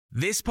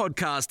This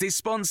podcast is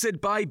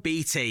sponsored by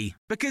BT,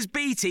 because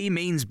BT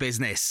means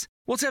business.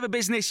 Whatever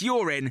business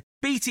you're in,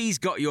 BT's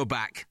got your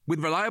back, with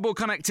reliable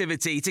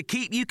connectivity to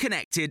keep you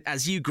connected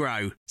as you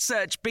grow.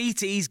 Search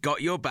BT's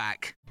got your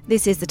back.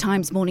 This is the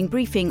Times morning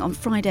briefing on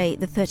Friday,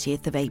 the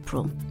 30th of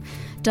April.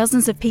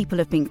 Dozens of people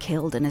have been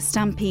killed in a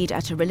stampede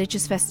at a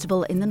religious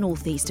festival in the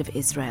northeast of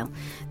Israel.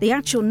 The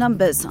actual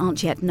numbers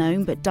aren't yet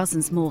known, but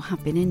dozens more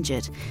have been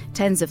injured.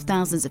 Tens of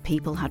thousands of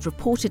people had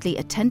reportedly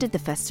attended the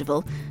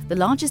festival, the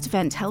largest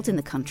event held in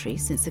the country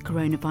since the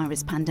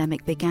coronavirus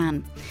pandemic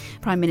began.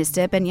 Prime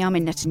Minister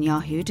Benjamin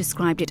Netanyahu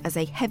described it as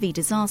a heavy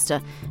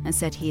disaster and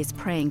said he is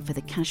praying for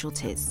the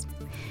casualties.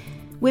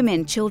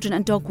 Women, children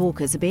and dog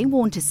walkers are being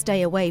warned to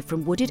stay away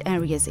from wooded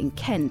areas in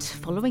Kent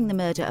following the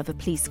murder of a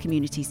police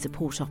community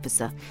support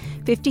officer.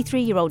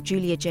 53-year-old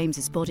Julia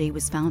James's body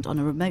was found on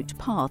a remote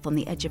path on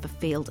the edge of a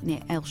field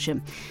near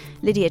Elsham.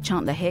 Lydia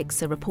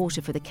Chandler-Hicks, a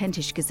reporter for the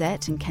Kentish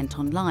Gazette and Kent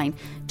Online,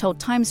 told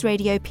Times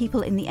Radio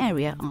people in the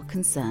area are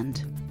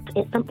concerned.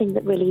 It's something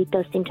that really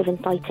does seem to have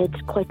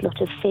incited quite a lot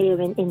of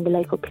fear in the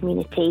local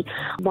community.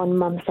 One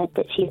mum said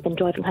that she's been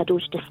driving her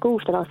daughter to school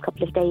for the last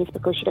couple of days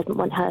because she doesn't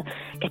want her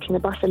getting the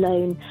bus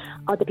alone.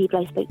 Other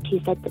people I spoke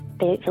to said that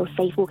they don't feel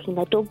safe walking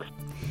their dogs.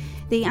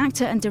 The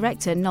actor and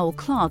director Noel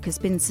Clarke has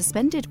been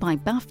suspended by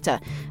BAFTA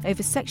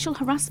over sexual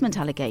harassment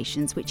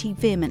allegations, which he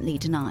vehemently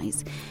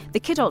denies. The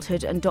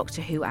kidulthood and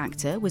Doctor Who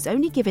actor was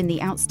only given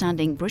the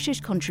Outstanding British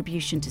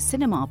Contribution to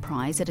Cinema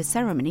Prize at a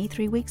ceremony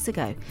 3 weeks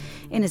ago.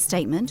 In a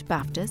statement,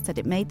 BAFTA said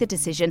it made the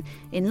decision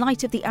in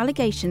light of the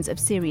allegations of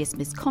serious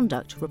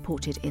misconduct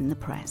reported in the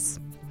press.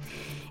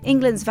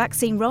 England's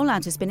vaccine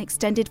rollout has been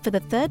extended for the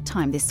third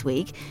time this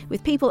week,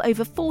 with people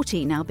over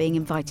 40 now being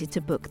invited to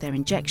book their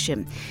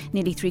injection.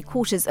 Nearly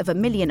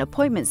 750,000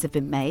 appointments have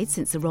been made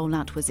since the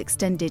rollout was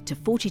extended to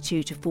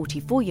 42 to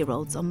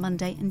 44-year-olds on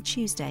Monday and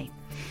Tuesday.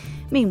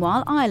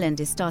 Meanwhile, Ireland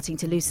is starting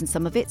to loosen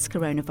some of its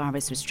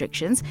coronavirus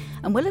restrictions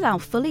and will allow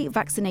fully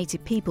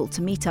vaccinated people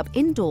to meet up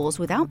indoors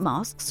without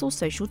masks or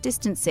social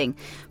distancing.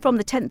 From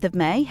the 10th of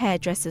May,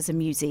 hairdressers and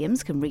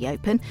museums can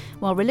reopen,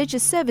 while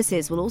religious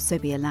services will also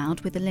be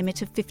allowed with a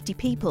limit of 50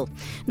 people.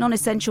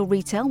 Non-essential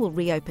retail will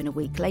reopen a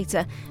week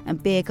later,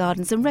 and beer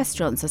gardens and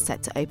restaurants are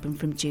set to open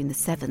from June the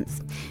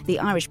 7th. The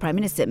Irish Prime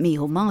Minister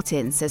Micheál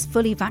Martin says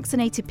fully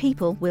vaccinated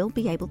people will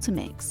be able to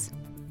mix.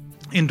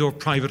 Indoor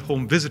private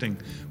home visiting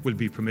will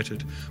be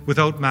permitted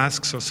without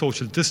masks or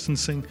social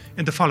distancing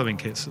in the following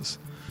cases.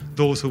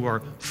 Those who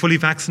are fully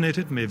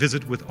vaccinated may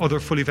visit with other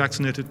fully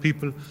vaccinated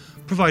people,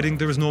 providing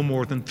there is no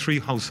more than 3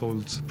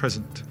 households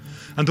present.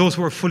 And those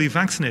who are fully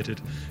vaccinated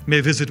may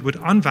visit with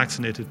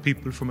unvaccinated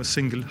people from a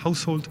single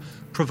household,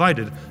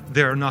 provided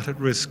they are not at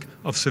risk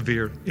of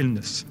severe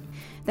illness.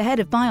 The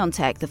head of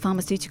BioNTech, the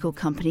pharmaceutical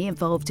company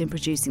involved in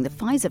producing the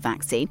Pfizer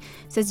vaccine,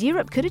 says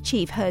Europe could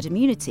achieve herd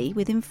immunity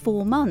within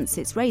 4 months.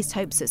 It's raised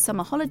hopes that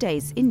summer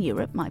holidays in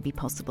Europe might be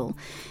possible.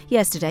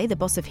 Yesterday, the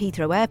boss of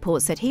Heathrow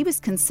Airport said he was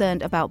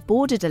concerned about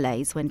border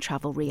delays when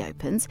travel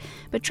reopens.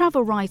 But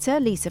travel writer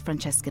Lisa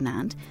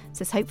Francesca-Nand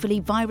says hopefully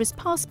virus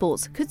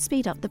passports could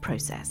speed up the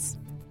process.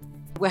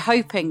 We're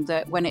hoping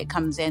that when it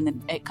comes in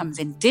and it comes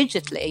in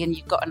digitally and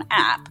you've got an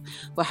app,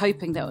 we're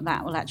hoping that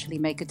that will actually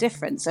make a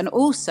difference. And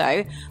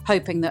also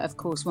hoping that, of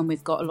course, when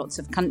we've got lots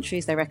of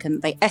countries, they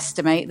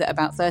estimate that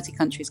about 30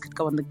 countries could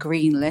go on the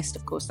green list.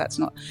 Of course, that's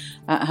not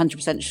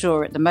 100%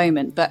 sure at the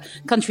moment. But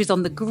countries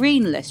on the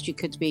green list, you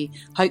could be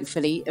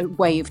hopefully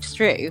waved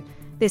through.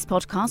 This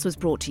podcast was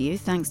brought to you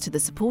thanks to the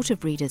support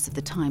of readers of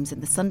The Times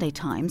and The Sunday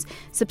Times.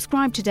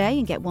 Subscribe today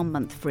and get 1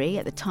 month free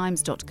at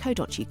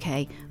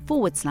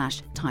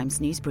thetimes.co.uk/Times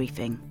News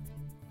Briefing.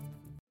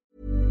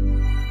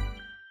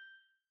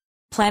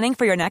 Planning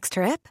for your next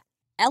trip?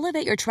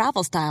 Elevate your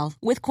travel style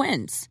with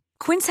Quince.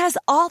 Quince has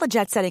all the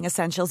jet-setting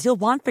essentials you'll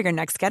want for your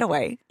next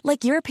getaway,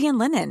 like European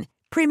linen,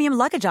 premium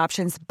luggage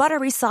options,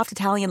 buttery soft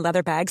Italian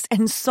leather bags,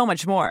 and so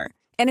much more.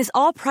 And is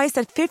all priced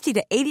at 50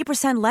 to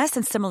 80% less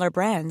than similar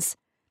brands.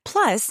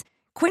 Plus,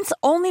 Quince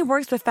only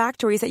works with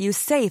factories that use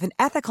safe and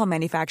ethical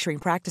manufacturing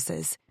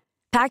practices.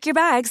 Pack your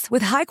bags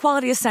with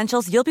high-quality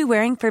essentials you'll be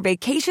wearing for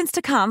vacations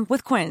to come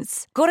with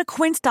Quince. Go to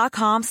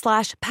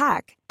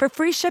quince.com/pack for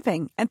free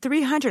shipping and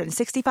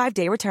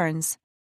 365-day returns.